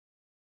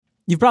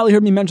You've probably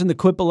heard me mention the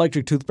Quip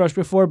electric toothbrush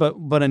before,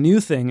 but a new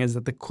thing is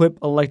that the Quip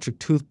electric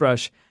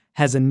toothbrush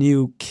has a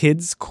new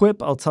kids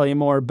Quip. I'll tell you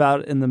more about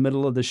it in the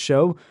middle of the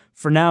show.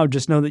 For now,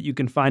 just know that you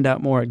can find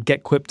out more at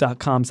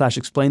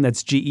getquip.com/explain.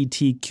 That's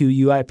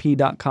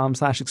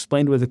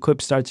GETQUIP.com/explained, where the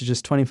Quip starts at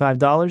just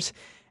 $25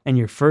 and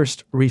your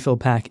first refill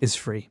pack is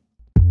free.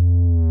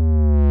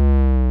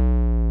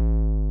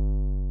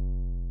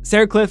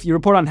 Sarah Kliff, you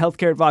report on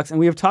healthcare at Vox, and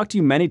we have talked to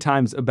you many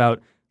times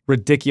about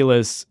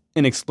ridiculous,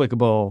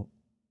 inexplicable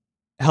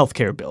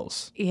healthcare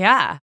bills.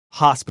 Yeah.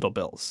 Hospital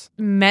bills.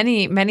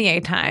 Many a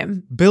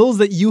time. Bills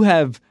that you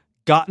have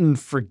gotten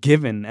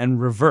forgiven and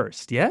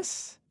reversed,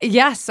 yes?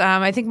 Yes.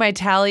 I think my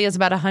tally is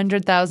about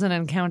 100,000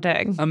 and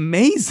counting.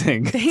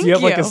 Amazing. Thank Do you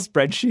have like you. a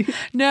spreadsheet?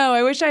 No,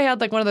 I wish I had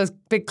like one of those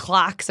big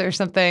clocks or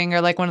something, or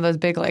like one of those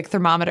big like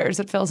thermometers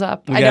that fills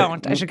up. I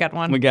don't. I should get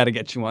one. We got to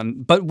get you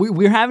one. But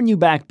we're having you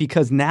back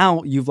because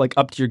now you've like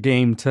upped your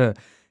game to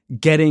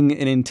getting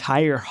an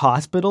entire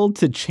hospital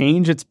to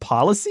change its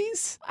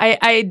policies.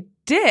 I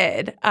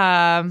did.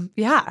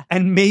 Yeah.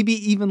 And maybe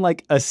even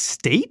like a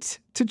state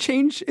to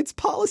change its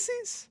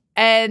policies.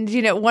 And,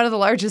 one of the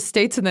largest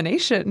states in the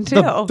nation,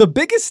 too. The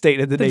biggest state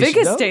in the nation. The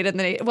biggest state in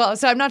the nation. Well,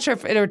 so I'm not sure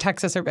if it or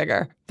Texas are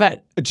bigger,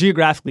 but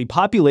geographically,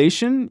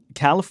 population,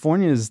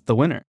 California is the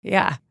winner.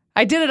 Yeah.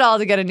 I did it all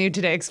to get a new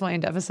Today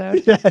Explained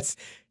episode. Yes.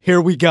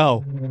 Here we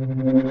go.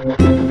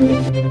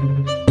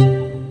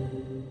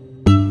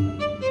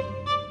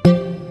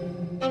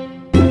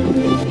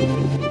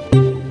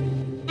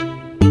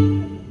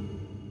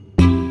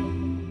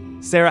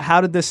 Sarah,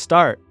 how did this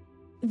start?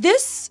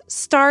 This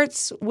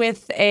starts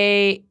with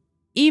a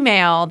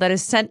email that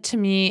is sent to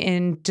me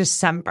in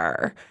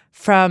December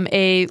from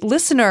a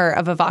listener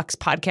of a Vox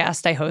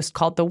podcast I host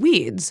called The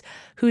Weeds,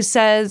 who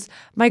says,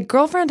 my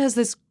girlfriend has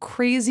this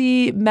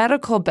crazy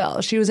medical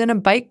bill. She was in a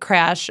bike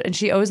crash and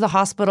she owes the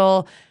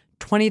hospital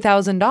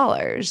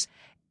 $20,000.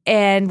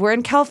 And we're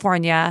in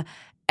California.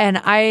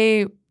 And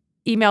I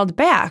emailed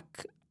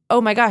back, oh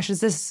my gosh,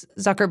 is this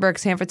Zuckerberg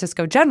San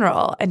Francisco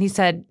General? And he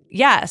said,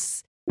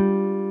 yes.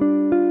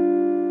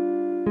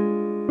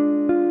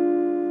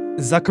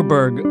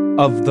 Zuckerberg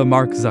of the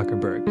Mark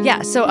Zuckerberg.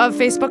 Yeah, so of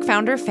Facebook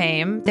founder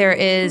fame, there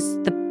is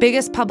the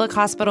biggest public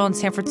hospital in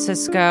San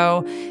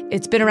Francisco.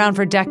 It's been around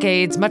for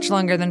decades, much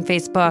longer than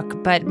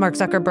Facebook, but Mark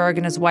Zuckerberg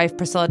and his wife,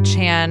 Priscilla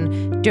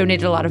Chan,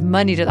 donated a lot of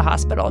money to the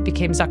hospital. It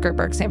became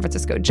Zuckerberg San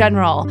Francisco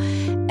General.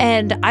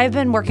 And I've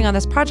been working on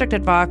this project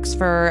at Vox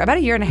for about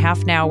a year and a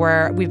half now,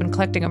 where we've been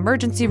collecting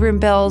emergency room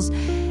bills.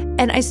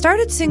 And I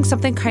started seeing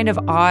something kind of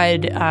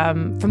odd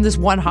from this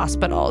one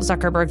hospital,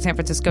 Zuckerberg San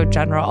Francisco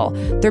General.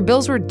 Their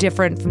bills were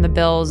different from the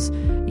bills,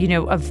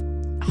 of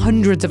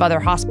hundreds of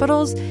other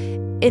hospitals,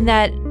 in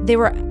that they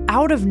were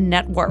out of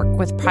network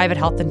with private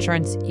health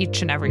insurance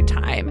each and every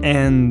time.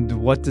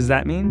 And what does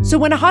that mean? So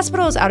when a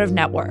hospital is out of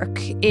network,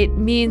 it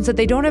means that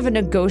they don't have a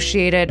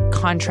negotiated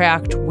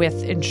contract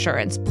with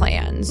insurance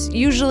plans.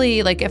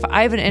 Usually, like if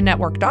I have an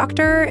in-network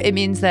doctor, it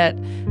means that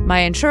my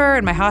insurer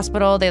and my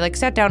hospital, they like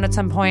sat down at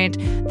some point,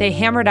 they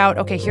hammered out,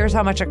 okay, here's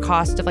how much it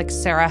costs if like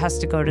Sarah has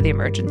to go to the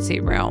emergency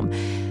room.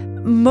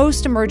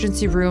 Most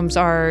emergency rooms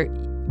are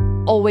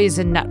always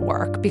in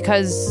network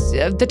because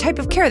of the type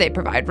of care they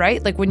provide,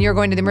 right? Like when you're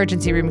going to the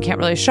emergency room, you can't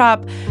really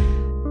shop.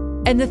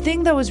 And the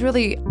thing that was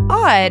really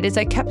odd is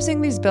I kept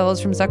seeing these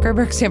bills from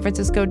Zuckerberg San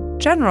Francisco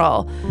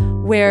General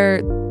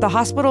where the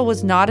hospital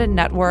was not in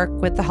network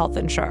with the health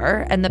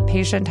insurer and the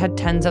patient had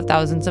tens of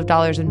thousands of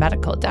dollars in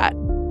medical debt.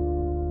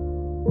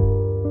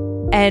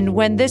 And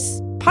when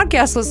this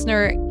podcast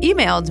listener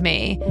emailed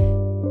me,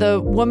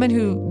 the woman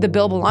who the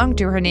bill belonged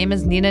to, her name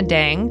is Nina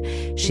Dang.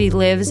 She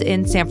lives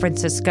in San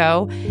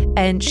Francisco,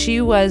 and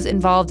she was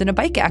involved in a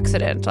bike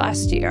accident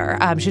last year.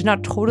 She's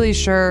not totally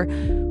sure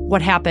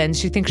what happened.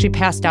 She thinks she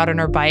passed out on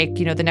her bike.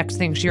 The next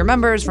thing she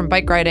remembers from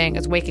bike riding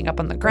is waking up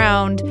on the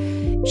ground.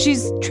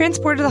 She's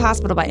transported to the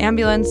hospital by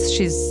ambulance.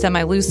 She's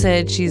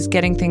semi-lucid. She's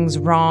getting things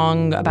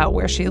wrong about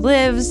where she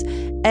lives.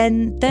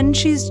 And then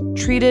she's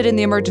treated in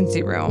the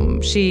emergency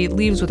room. She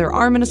leaves with her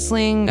arm in a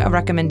sling, a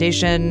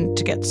recommendation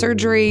to get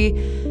surgery.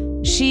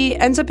 She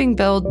ends up being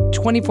billed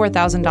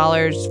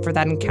 $24,000 for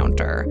that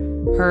encounter.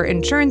 Her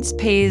insurance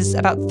pays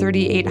about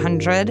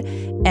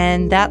 $3,800,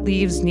 and that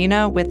leaves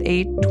Nina with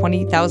a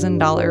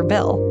 $20,000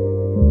 bill.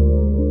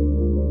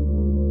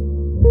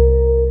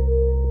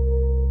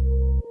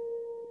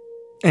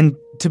 And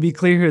to be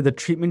clear here, the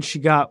treatment she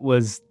got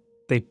was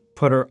they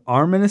put her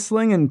arm in a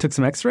sling and took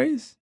some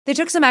x-rays? They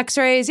took some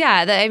x-rays,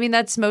 yeah.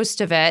 That's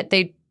most of it.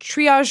 They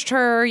triaged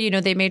her,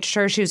 they made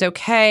sure she was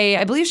okay.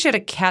 I believe she had a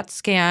CAT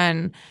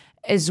scan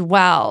as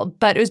well,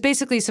 but it was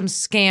basically some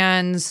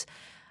scans,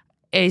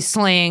 a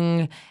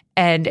sling,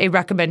 and a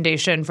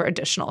recommendation for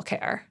additional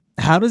care.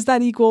 How does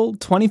that equal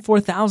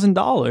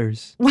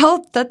 $24,000?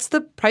 Well, that's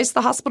the price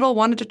the hospital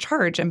wanted to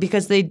charge. And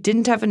because they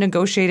didn't have a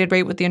negotiated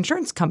rate with the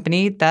insurance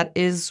company, that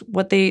is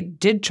what they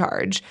did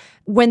charge.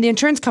 When the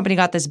insurance company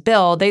got this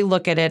bill, they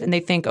look at it and they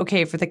think,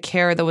 okay, for the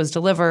care that was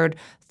delivered,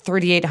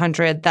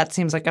 $3,800, that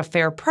seems like a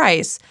fair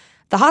price.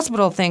 The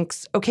hospital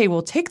thinks, okay,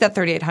 we'll take that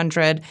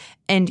 $3,800,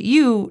 and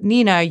you,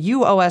 Nina,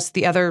 you owe us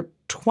the other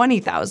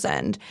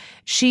 $20,000.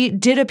 She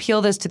did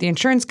appeal this to the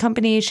insurance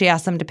company. She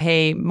asked them to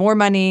pay more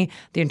money.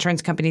 The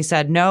insurance company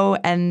said no,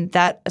 and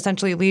that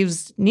essentially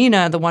leaves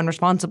Nina the one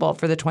responsible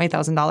for the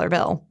 $20,000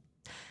 bill.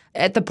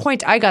 At the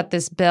point I got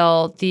this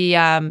bill,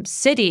 the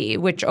city,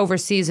 which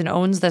oversees and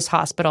owns this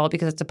hospital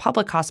because it's a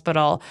public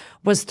hospital,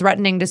 was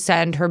threatening to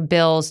send her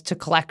bills to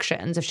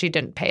collections if she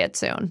didn't pay it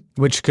soon.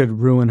 Which could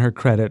ruin her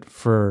credit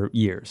for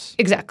years.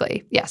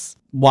 Exactly, yes.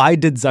 Why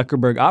did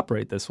Zuckerberg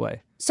operate this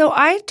way? So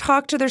I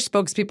talked to their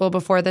spokespeople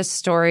before this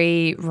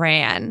story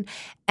ran,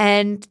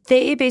 and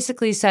they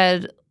basically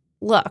said,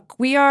 look,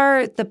 we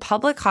are the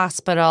public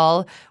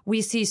hospital.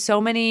 We see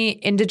so many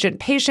indigent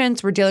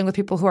patients. We're dealing with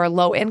people who are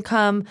low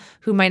income,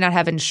 who might not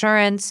have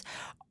insurance.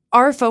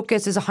 Our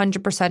focus is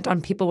 100%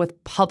 on people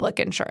with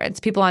public insurance,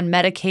 people on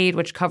Medicaid,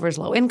 which covers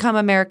low-income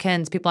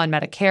Americans, people on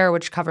Medicare,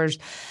 which covers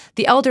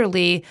the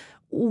elderly.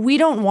 We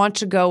don't want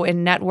to go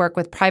in network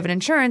with private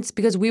insurance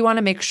because we want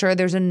to make sure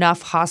there's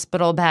enough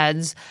hospital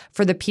beds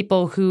for the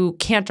people who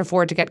can't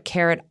afford to get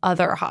care at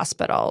other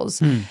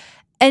hospitals.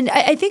 And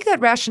I think that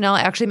rationale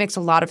actually makes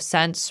a lot of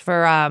sense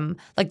for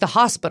like the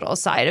hospital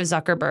side of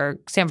Zuckerberg,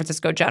 San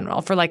Francisco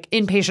General, for like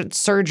inpatient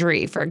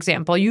surgery, for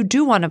example. You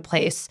do want a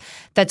place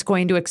that's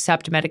going to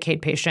accept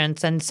Medicaid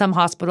patients. And some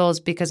hospitals,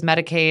 because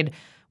Medicaid,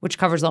 which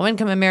covers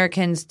low-income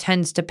Americans,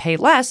 tends to pay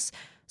less,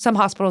 some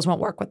hospitals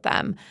won't work with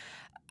them.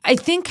 I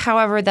think,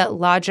 however, that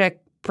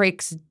logic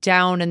breaks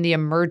down in the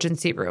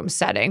emergency room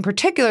setting,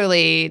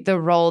 particularly the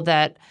role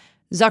that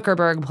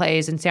Zuckerberg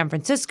plays in San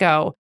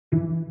Francisco.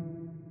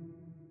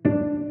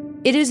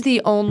 It is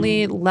the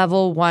only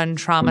level 1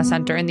 trauma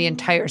center in the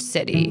entire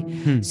city.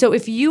 So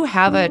if you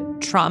have a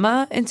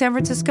trauma in San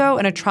Francisco,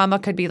 and a trauma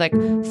could be like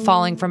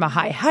falling from a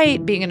high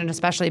height, being in an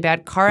especially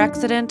bad car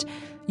accident,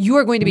 you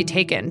are going to be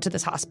taken to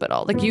this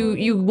hospital. Like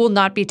you will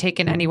not be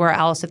taken anywhere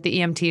else if the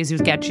EMTs who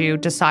get you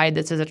decide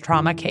this is a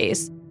trauma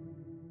case.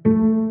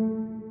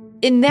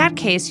 In that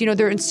case,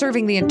 they're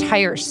serving the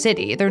entire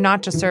city. They're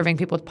not just serving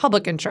people with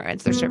public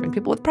insurance. They're serving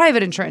people with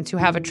private insurance who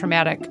have a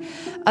traumatic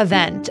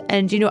event.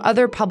 And,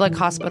 other public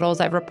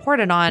hospitals I've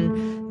reported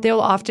on,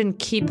 they'll often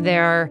keep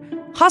their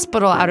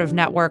hospital out of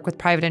network with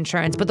private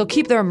insurance, but they'll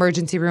keep their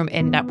emergency room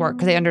in network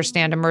because they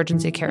understand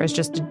emergency care is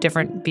just a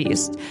different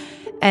beast.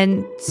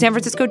 And San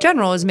Francisco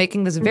General is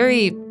making this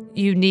very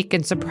unique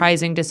and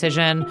surprising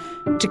decision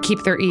to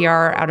keep their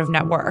ER out of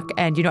network.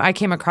 And, I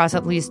came across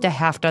at least a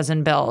half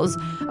dozen bills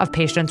of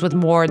patients with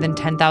more than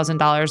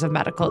 $10,000 of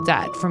medical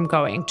debt from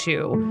going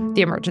to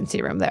the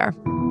emergency room there.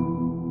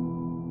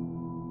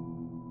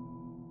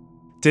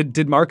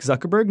 Did Mark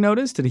Zuckerberg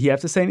notice? Did he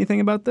have to say anything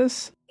about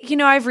this?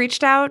 I've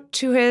reached out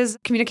to his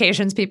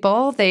communications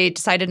people. They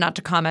decided not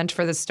to comment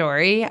for the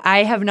story.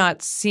 I have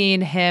not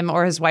seen him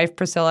or his wife,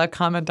 Priscilla,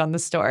 comment on the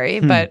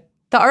story, but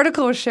the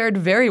article was shared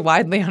very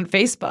widely on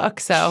Facebook,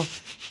 so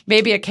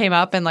maybe it came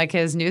up in like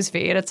his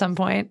newsfeed at some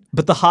point.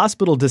 But the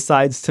hospital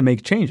decides to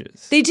make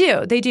changes. They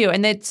do.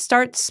 And it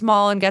starts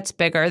small and gets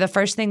bigger. The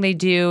first thing they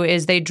do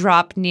is they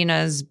drop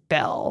Nina's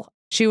bill.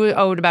 She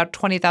owed about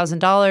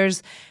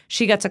 $20,000.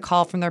 She gets a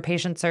call from their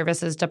patient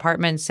services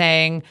department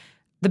saying,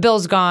 the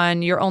bill's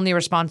gone. You're only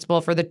responsible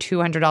for the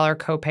 $200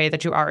 copay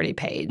that you already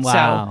paid.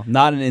 Wow. So,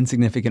 not an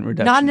insignificant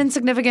reduction. Not an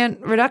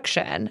insignificant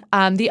reduction.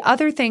 The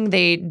other thing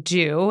they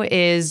do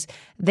is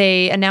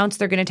they announce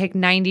they're going to take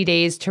 90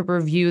 days to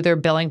review their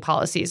billing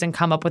policies and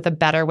come up with a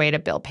better way to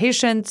bill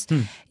patients.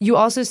 You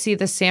also see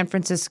the San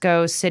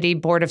Francisco City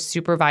Board of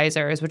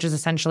Supervisors, which is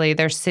essentially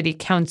their city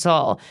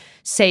council,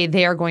 say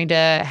they are going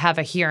to have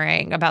a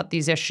hearing about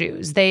these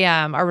issues. They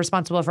are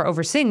responsible for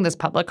overseeing this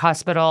public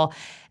hospital.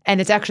 And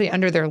it's actually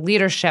under their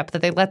leadership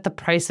that they let the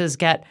prices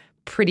get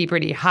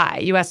pretty high.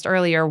 You asked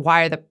earlier,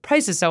 why are the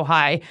prices so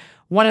high?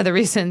 One of the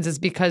reasons is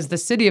because the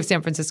city of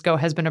San Francisco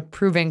has been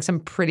approving some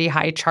pretty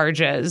high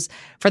charges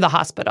for the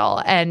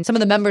hospital. And some of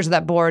the members of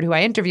that board who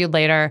I interviewed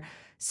later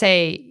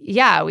say,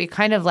 yeah, we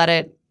kind of let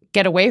it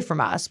get away from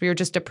us. We were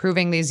just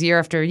approving these year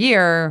after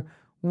year.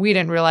 We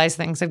didn't realize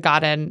things had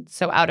gotten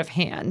so out of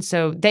hand.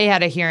 So they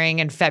had a hearing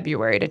in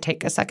February to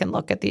take a second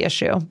look at the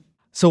issue.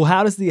 So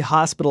how does the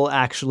hospital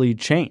actually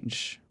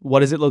change? What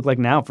does it look like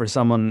now for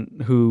someone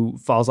who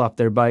falls off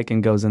their bike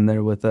and goes in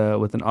there with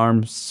an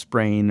arm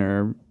sprain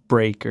or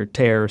break or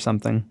tear or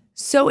something?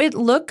 So it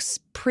looks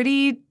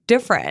pretty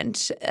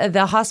different.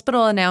 The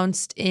hospital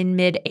announced in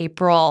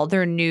mid-April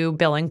their new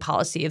billing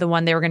policy, the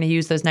one they were going to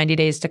use those 90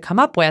 days to come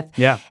up with.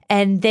 Yeah.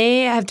 And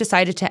they have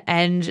decided to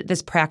end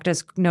this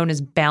practice known as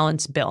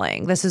balance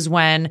billing. This is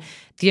when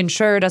the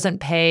insurer doesn't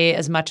pay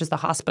as much as the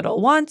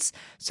hospital wants,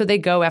 so they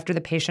go after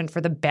the patient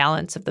for the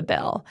balance of the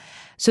bill.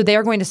 So they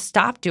are going to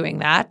stop doing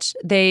that.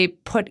 They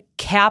put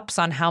caps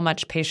on how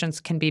much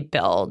patients can be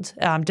billed,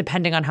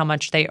 depending on how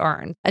much they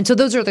earn. And so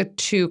those are the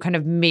two kind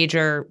of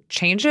major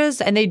changes.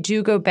 And they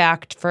do go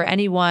back for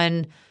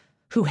anyone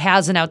who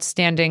has an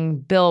outstanding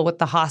bill with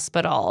the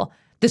hospital.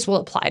 This will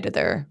apply to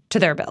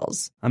their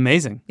bills.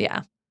 Amazing.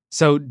 Yeah.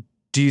 So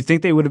do you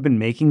think they would have been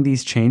making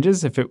these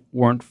changes if it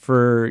weren't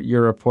for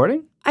your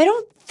reporting? I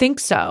don't think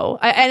so.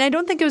 And I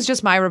don't think it was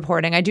just my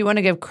reporting. I do want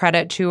to give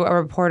credit to a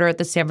reporter at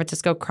the San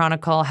Francisco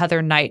Chronicle,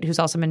 Heather Knight, who's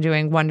also been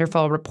doing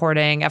wonderful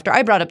reporting after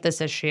I brought up this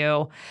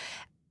issue.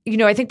 You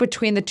know, I think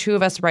between the two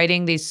of us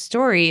writing these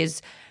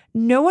stories,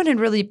 no one had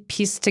really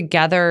pieced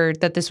together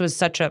that this was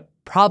such a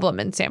problem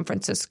in San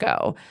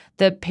Francisco.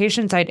 The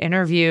patients I'd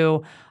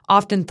interview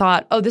often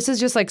thought, oh, this is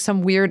just like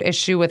some weird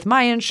issue with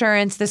my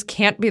insurance. This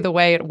can't be the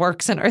way it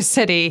works in our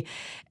city.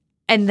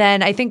 And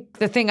then I think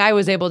the thing I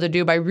was able to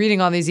do by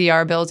reading all these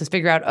ER bills is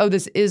figure out, oh,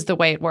 this is the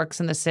way it works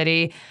in the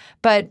city.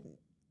 But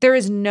there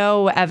is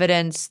no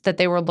evidence that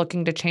they were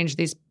looking to change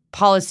these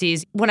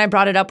policies. When I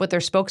brought it up with their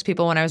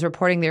spokespeople when I was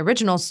reporting the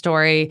original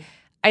story,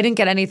 I didn't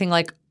get anything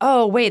like,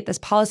 oh, wait, this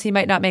policy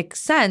might not make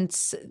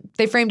sense.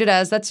 They framed it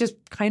as that's just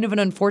kind of an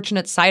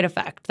unfortunate side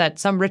effect that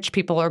some rich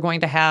people are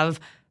going to have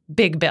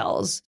big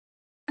bills.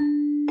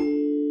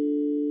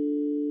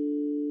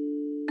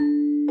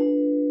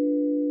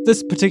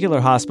 This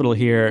particular hospital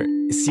here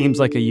seems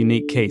like a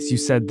unique case. You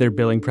said their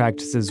billing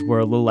practices were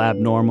a little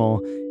abnormal.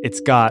 It's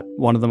got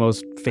one of the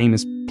most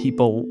famous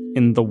people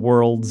in the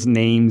world's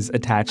names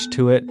attached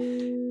to it.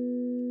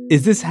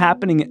 Is this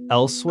happening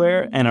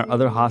elsewhere, and are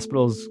other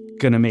hospitals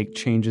going to make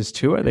changes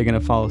too? Are they going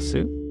to follow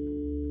suit?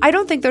 I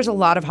don't think there's a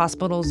lot of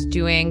hospitals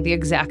doing the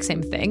exact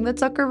same thing that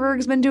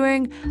Zuckerberg's been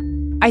doing.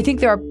 I think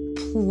there are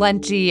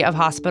plenty of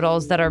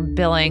hospitals that are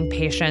billing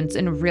patients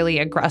in really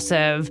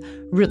aggressive,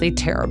 really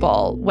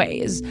terrible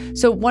ways.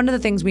 So one of the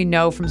things we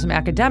know from some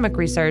academic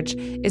research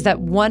is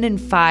that 1 in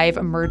 5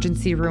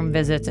 emergency room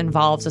visits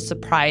involves a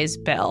surprise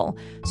bill.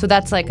 So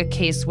that's like a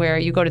case where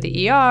you go to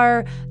the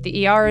ER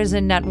is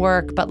in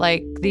network, but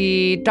like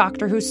the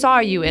doctor who saw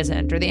you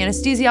isn't, or the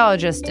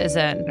anesthesiologist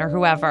isn't, or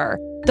whoever.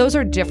 Those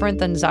are different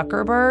than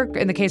Zuckerberg.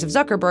 In the case of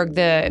Zuckerberg,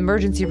 the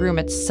emergency room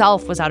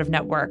itself was out of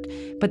network,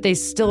 but they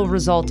still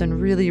result in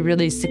really,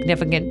 really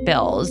significant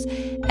bills.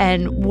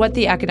 And what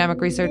the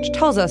academic research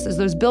tells us is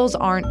those bills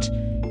aren't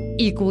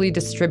equally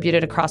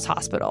distributed across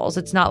hospitals.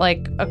 It's not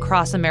like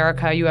across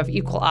America you have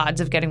equal odds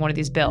of getting one of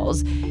these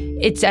bills.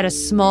 It's at a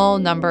small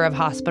number of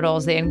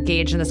hospitals they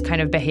engage in this kind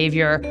of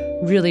behavior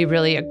really,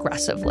 really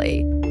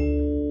aggressively.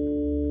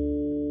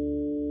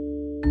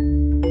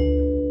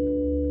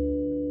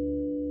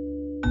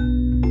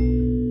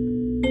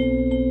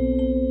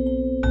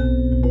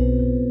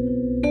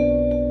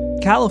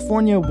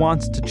 California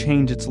wants to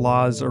change its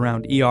laws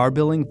around ER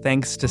billing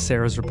thanks to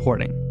Sarah's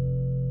reporting.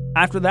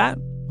 After that,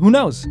 who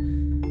knows?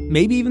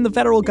 Maybe even the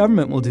federal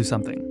government will do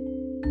something.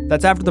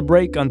 That's after the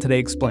break on Today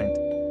Explained.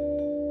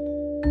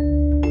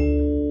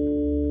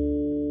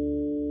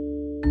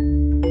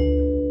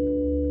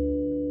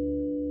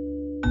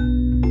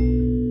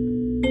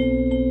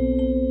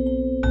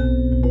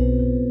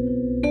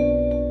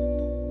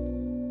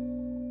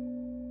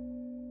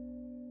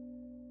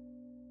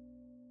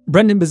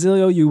 Brendan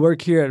Basilio, you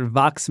work here at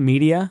Vox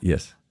Media.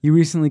 Yes. You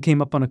recently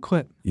came up on a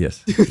quip.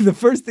 Yes. The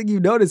first thing you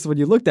noticed when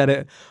you looked at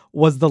it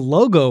was the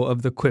logo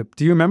of the quip.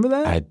 Do you remember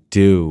that? I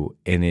do.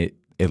 And it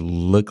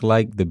looked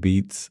like the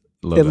Beats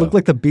logo. It looked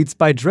like the Beats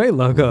by Dre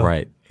logo.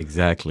 Right.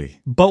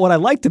 Exactly. But what I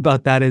liked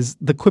about that is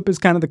the quip is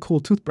kind of the cool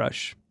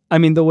toothbrush. I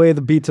mean, the way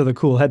the Beats are the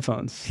cool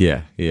headphones.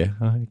 Yeah.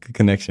 Good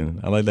connection.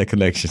 I like that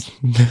connection.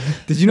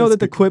 Did you know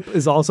that the quip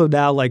is also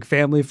now like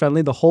family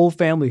friendly? The whole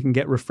family can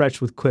get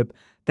refreshed with quip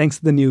thanks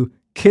to the new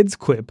Kids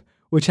Quip,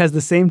 which has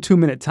the same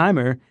 2-minute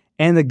timer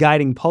and the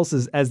guiding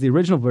pulses as the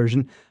original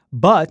version,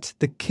 but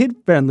the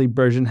kid-friendly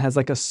version has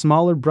like a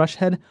smaller brush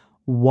head,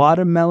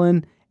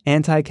 watermelon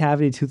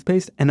anti-cavity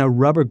toothpaste, and a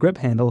rubber grip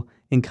handle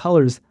in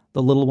colors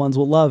the little ones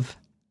will love.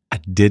 I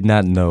did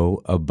not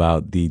know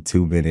about the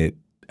 2-minute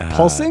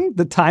pulsing,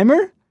 the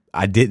timer.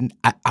 I didn't.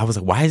 I was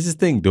like, why is this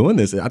thing doing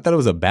this? I thought it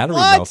was a battery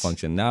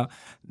malfunction. Now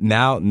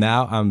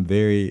I'm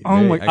very.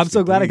 Oh my! I'm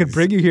so glad I could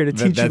bring you here to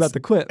teach you about the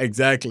quip.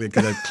 Exactly,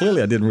 because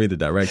clearly I didn't read the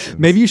directions.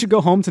 Maybe you should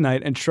go home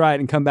tonight and try it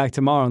and come back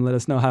tomorrow and let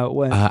us know how it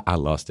went. I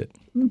lost it.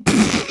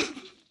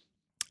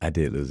 I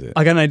did lose it.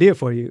 I got an idea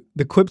for you.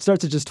 The quip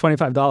starts at just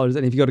 $25,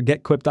 and if you go to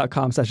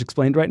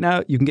getquip.com/explained right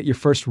now, you can get your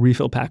first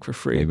refill pack for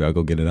free. Maybe I'll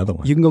go get another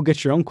one. You can go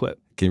get your own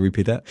quip. Can you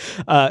repeat that?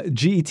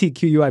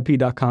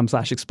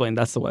 getquip.com/explained.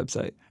 That's the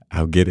website.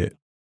 I'll get it.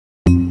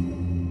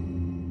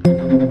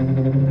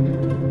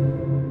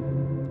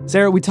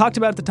 Sarah, we talked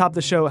about at the top of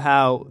the show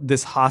how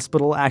this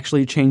hospital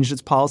actually changed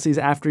its policies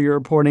after your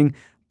reporting,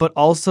 but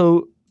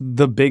also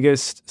the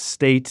biggest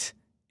state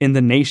in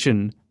the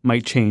nation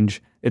might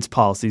change its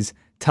policies.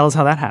 Tell us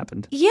how that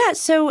happened. Yeah,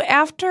 so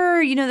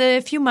after,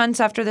 the few months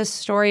after this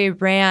story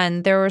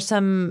ran, there were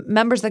some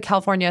members of the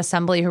California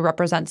Assembly who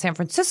represent San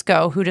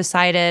Francisco who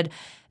decided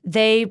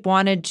they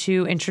wanted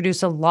to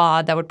introduce a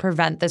law that would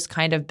prevent this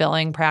kind of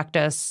billing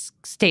practice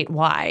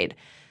statewide.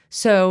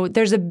 So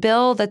there's a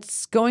bill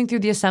that's going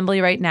through the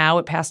Assembly right now.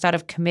 It passed out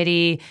of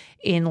committee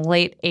in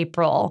late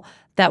April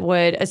that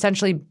would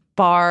essentially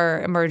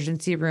bar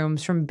emergency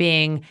rooms from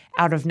being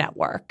out of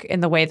network in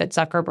the way that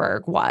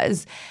Zuckerberg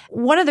was.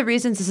 One of the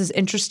reasons this is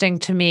interesting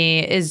to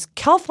me is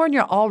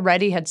California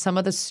already had some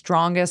of the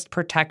strongest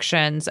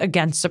protections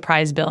against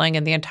surprise billing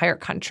in the entire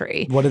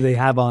country. What do they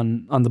have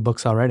on the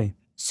books already?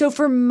 So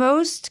for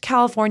most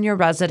California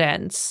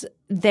residents,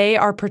 they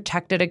are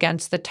protected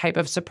against the type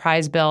of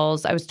surprise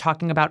bills I was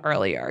talking about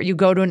earlier. You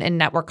go to an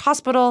in-network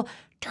hospital,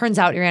 turns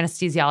out your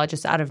anesthesiologist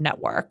is out of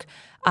network.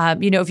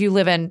 If you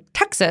live in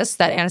Texas,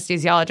 that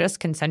anesthesiologist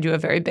can send you a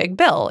very big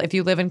bill. If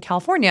you live in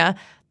California,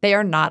 they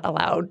are not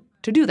allowed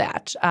to do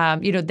that.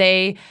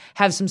 They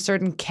have some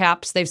certain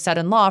caps they've set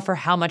in law for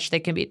how much they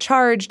can be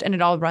charged, and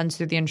it all runs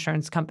through the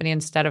insurance company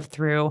instead of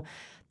through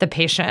the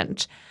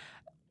patient.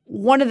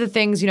 One of the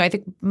things, I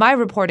think my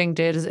reporting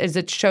did is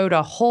it showed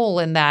a hole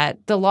in that.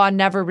 The law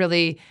never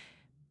really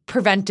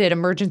prevented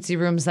emergency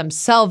rooms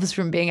themselves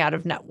from being out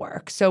of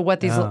network. So what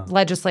these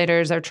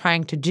legislators are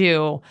trying to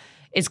do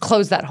is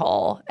close that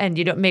hole and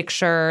make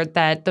sure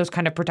that those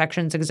kind of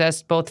protections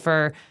exist both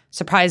for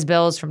surprise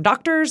bills from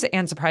doctors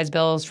and surprise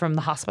bills from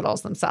the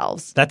hospitals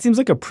themselves. That seems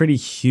like a pretty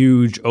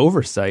huge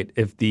oversight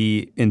if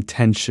the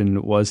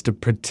intention was to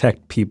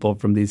protect people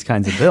from these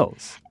kinds of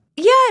bills.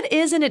 Yeah, it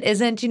is and it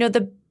isn't.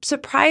 The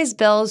surprise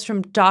bills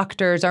from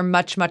doctors are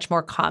much, much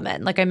more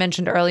common. Like I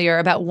mentioned earlier,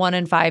 about 1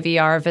 in 5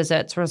 ER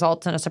visits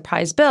results in a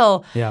surprise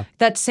bill. Yeah.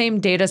 That same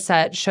data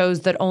set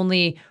shows that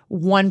only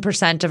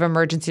 1% of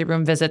emergency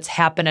room visits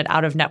happen at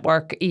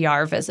out-of-network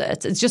ER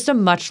visits. It's just a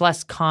much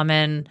less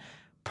common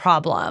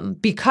problem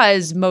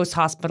because most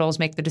hospitals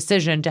make the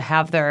decision to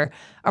have their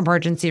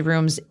emergency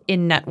rooms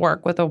in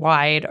network with a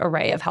wide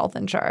array of health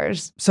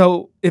insurers.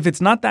 So if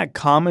it's not that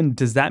common,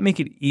 does that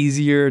make it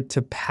easier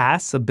to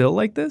pass a bill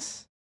like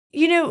this?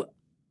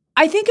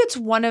 I think it's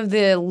one of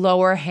the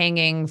lower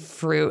hanging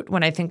fruit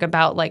when I think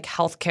about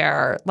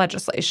healthcare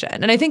legislation.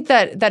 And I think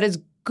that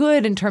is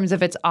good in terms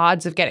of its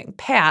odds of getting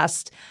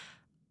passed.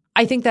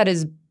 I think that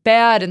is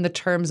bad in the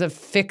terms of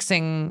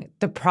fixing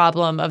the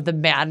problem of the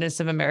madness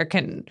of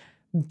American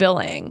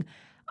billing.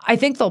 I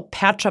think they'll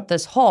patch up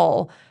this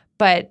hole,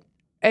 but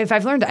if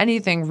I've learned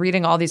anything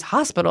reading all these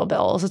hospital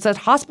bills, it's that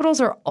hospitals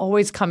are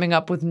always coming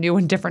up with new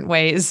and different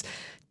ways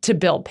to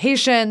bill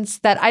patients,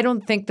 that I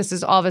don't think this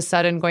is all of a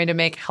sudden going to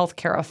make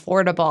healthcare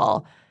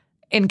affordable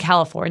in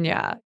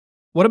California.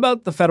 What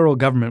about the federal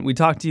government? We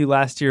talked to you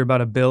last year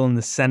about a bill in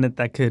the Senate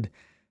that could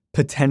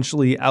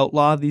potentially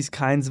outlaw these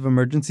kinds of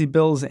emergency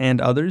bills and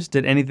others.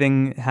 Did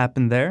anything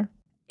happen there?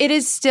 It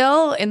is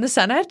still in the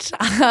Senate.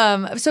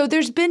 So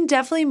there's been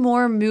definitely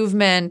more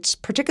movement,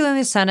 particularly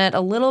in the Senate,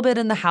 a little bit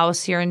in the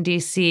House here in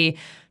D.C.,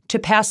 to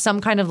pass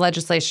some kind of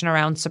legislation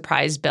around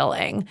surprise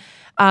billing.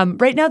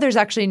 Right now, there's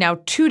actually now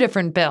 2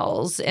 different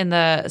bills in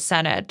the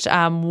Senate,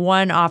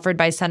 one offered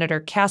by Senator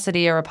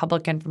Cassidy, a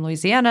Republican from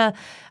Louisiana,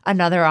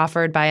 another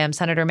offered by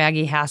Senator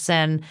Maggie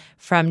Hassan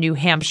from New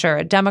Hampshire,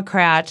 a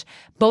Democrat,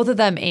 both of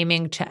them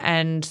aiming to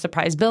end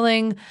surprise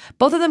billing,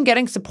 both of them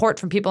getting support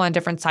from people on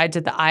different sides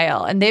of the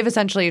aisle. And they've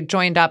essentially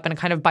joined up in a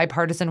kind of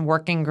bipartisan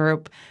working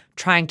group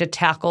trying to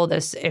tackle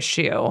this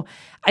issue.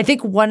 I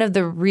think one of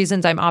the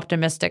reasons I'm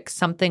optimistic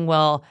something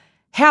will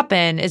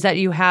happen is that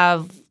you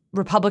have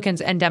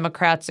Republicans and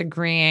Democrats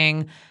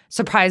agreeing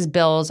surprise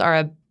bills are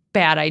a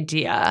bad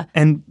idea.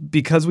 And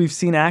because we've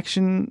seen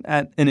action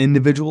at an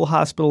individual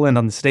hospital and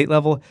on the state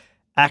level,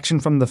 action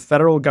from the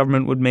federal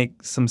government would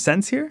make some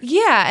sense here?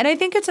 Yeah, and I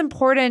think it's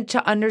important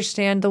to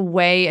understand the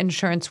way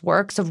insurance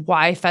works, of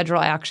why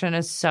federal action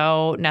is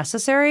so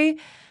necessary.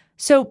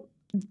 So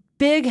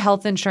big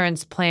health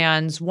insurance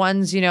plans,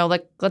 ones,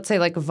 let's say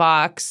like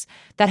Vox,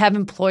 that have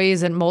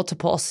employees in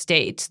multiple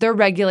states, they're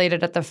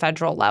regulated at the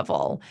federal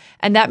level.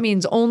 And that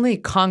means only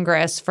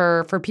Congress,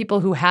 for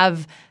people who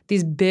have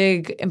these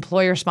big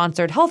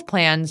employer-sponsored health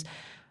plans,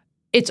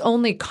 it's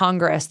only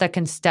Congress that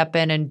can step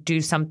in and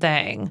do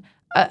something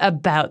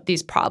about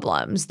these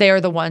problems. They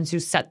are the ones who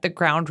set the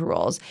ground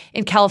rules.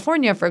 In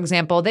California, for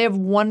example, they have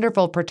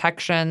wonderful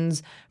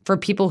protections for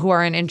people who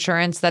are in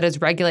insurance that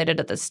is regulated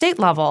at the state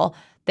level.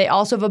 They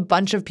also have a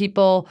bunch of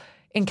people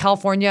in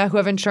California who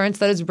have insurance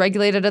that is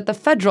regulated at the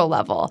federal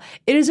level.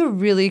 It is a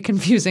really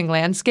confusing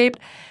landscape.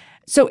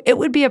 So it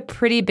would be a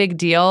pretty big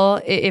deal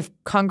if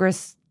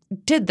Congress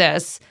did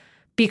this,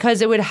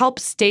 because it would help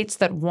states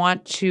that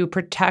want to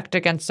protect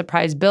against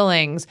surprise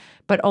billings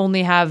but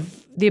only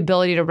have the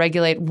ability to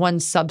regulate one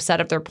subset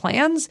of their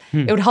plans.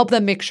 It would help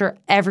them make sure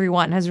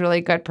everyone has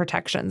really good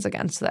protections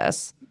against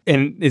this.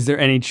 And is there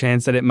any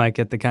chance that it might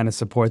get the kind of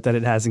support that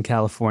it has in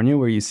California,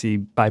 where you see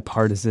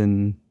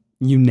bipartisan,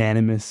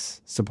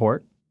 unanimous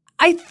support?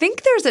 I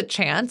think there's a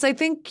chance. I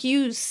think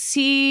you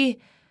see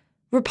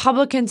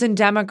Republicans and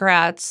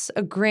Democrats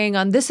agreeing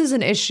on this is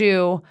an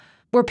issue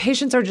where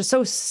patients are just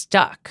so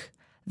stuck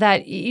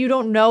that you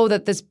don't know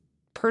that this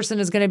person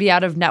is going to be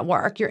out of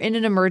network. You're in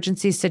an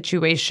emergency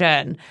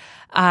situation.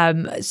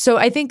 So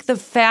I think the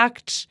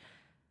fact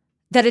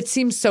that it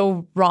seems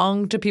so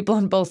wrong to people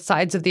on both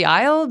sides of the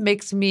aisle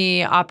makes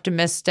me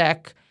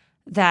optimistic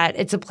that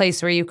it's a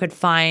place where you could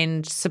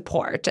find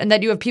support and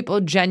that you have people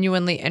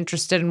genuinely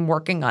interested in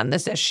working on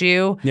this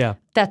issue. Yeah.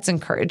 That's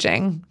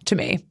encouraging to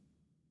me.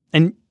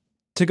 And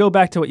to go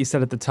back to what you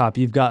said at the top,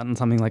 you've gotten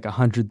something like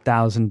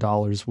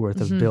 $100,000 worth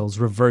of bills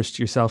reversed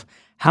yourself.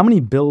 How many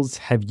bills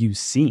have you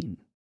seen?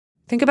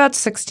 I think about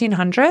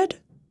 1,600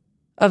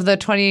 of the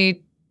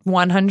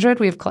 2,100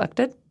 we've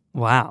collected.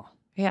 Wow.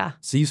 Yeah.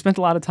 So you spent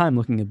a lot of time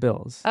looking at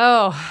bills.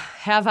 Oh,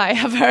 have I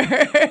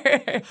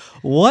ever?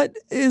 What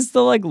is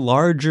the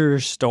larger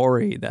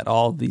story that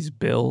all these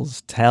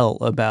bills tell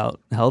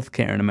about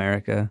healthcare in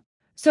America?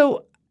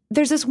 So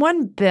there's this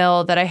one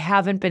bill that I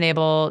haven't been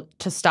able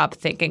to stop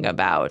thinking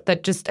about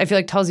that just, I feel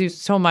like, tells you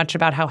so much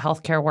about how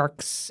healthcare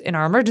works in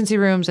our emergency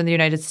rooms in the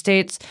United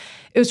States.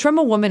 It was from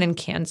a woman in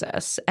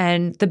Kansas.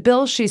 And the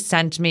bill she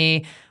sent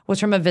me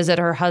was from a visit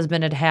her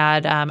husband had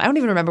had. I don't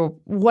even remember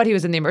what he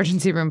was in the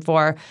emergency room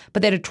for,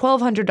 but they had a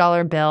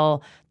 $1,200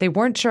 bill. They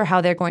weren't sure how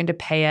they're going to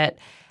pay it.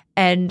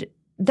 And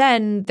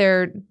then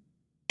their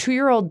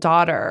 2-year-old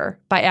daughter,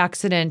 by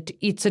accident,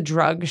 eats a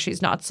drug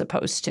she's not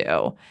supposed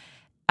to.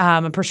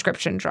 A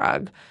prescription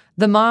drug.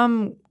 The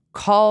mom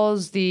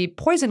calls the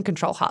poison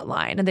control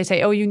hotline and they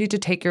say, oh, you need to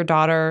take your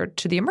daughter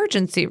to the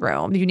emergency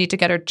room. You need to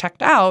get her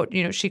checked out.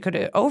 She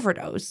could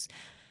overdose.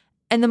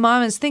 And the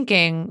mom is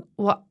thinking,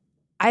 well,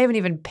 I haven't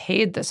even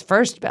paid this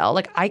first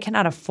bill. I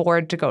cannot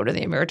afford to go to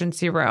the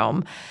emergency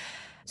room.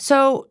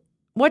 So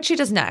what she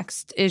does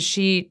next is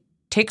she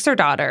takes her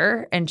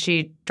daughter and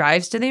she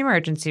drives to the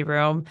emergency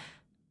room,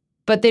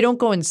 but they don't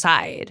go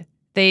inside.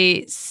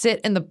 They sit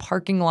in the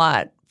parking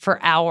lot for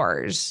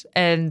hours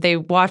and they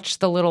watch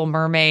The Little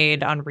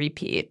Mermaid on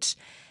repeat.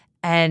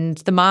 And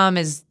the mom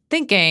is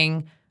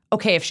thinking,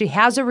 okay, if she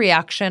has a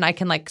reaction, I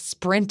can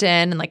sprint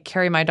in and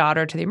carry my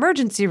daughter to the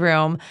emergency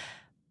room.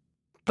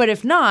 But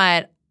if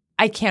not,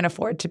 I can't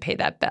afford to pay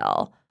that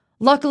bill.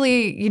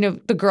 Luckily,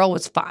 the girl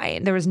was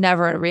fine. There was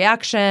never a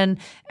reaction.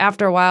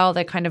 After a while,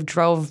 they kind of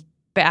drove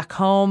back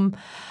home.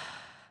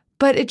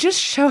 But it just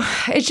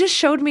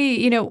showed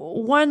me,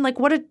 one,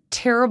 what a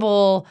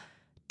terrible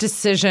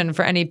decision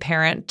for any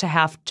parent to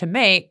have to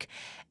make.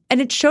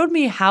 And it showed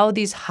me how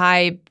these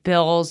high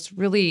bills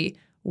really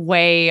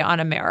weigh on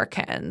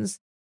Americans.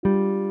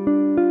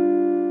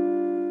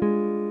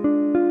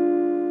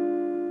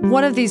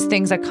 One of these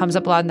things that comes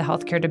up a lot in the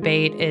healthcare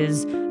debate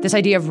is this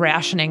idea of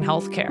rationing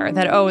healthcare.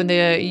 That, in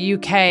the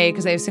UK,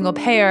 because they have single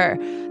payer,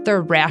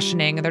 they're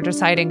rationing and they're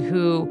deciding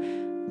who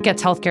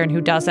gets healthcare and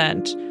who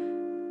doesn't.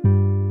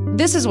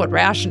 This is what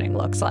rationing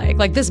looks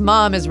like. This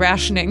mom is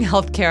rationing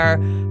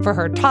healthcare for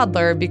her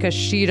toddler because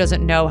she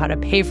doesn't know how to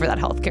pay for that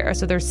healthcare.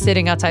 So they're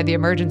sitting outside the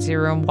emergency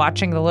room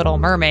watching The Little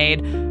Mermaid,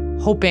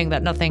 hoping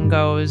that nothing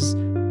goes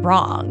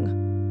wrong.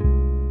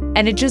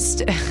 And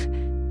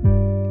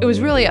it was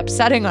really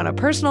upsetting on a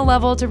personal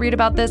level to read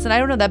about this. And I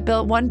don't know,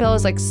 that one bill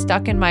is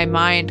stuck in my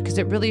mind because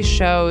it really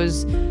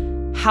shows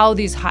how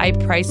these high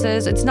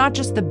prices, it's not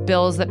just the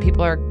bills that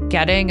people are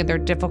getting and their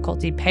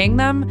difficulty paying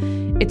them,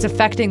 it's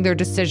affecting their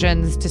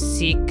decisions to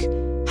seek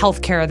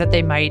healthcare that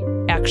they might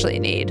actually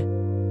need.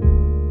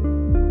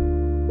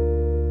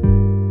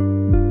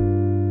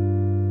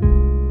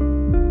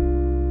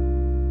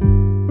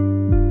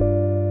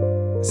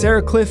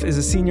 Sarah Kliff is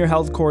a senior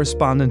health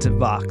correspondent at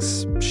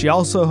Vox. She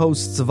also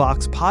hosts a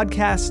Vox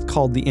podcast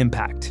called The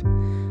Impact.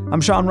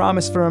 I'm Sean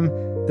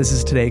Rameswaram. This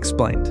is Today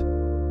Explained.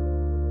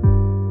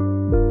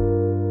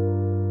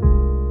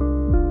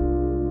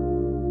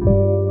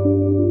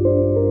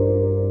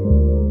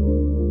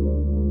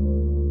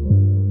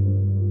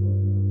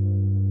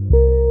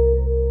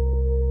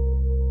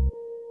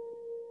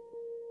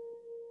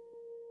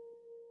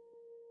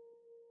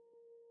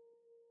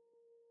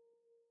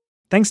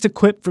 Thanks to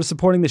Quip for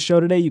supporting the show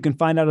today. You can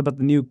find out about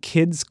the new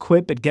Kids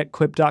Quip at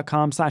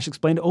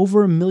getquip.com/explained.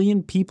 Over 1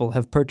 million people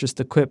have purchased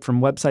the Quip from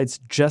websites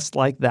just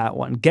like that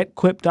one.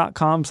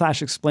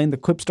 Getquip.com/explained. The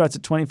Quip starts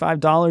at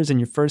 $25 and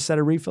your first set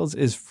of refills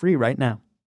is free right now.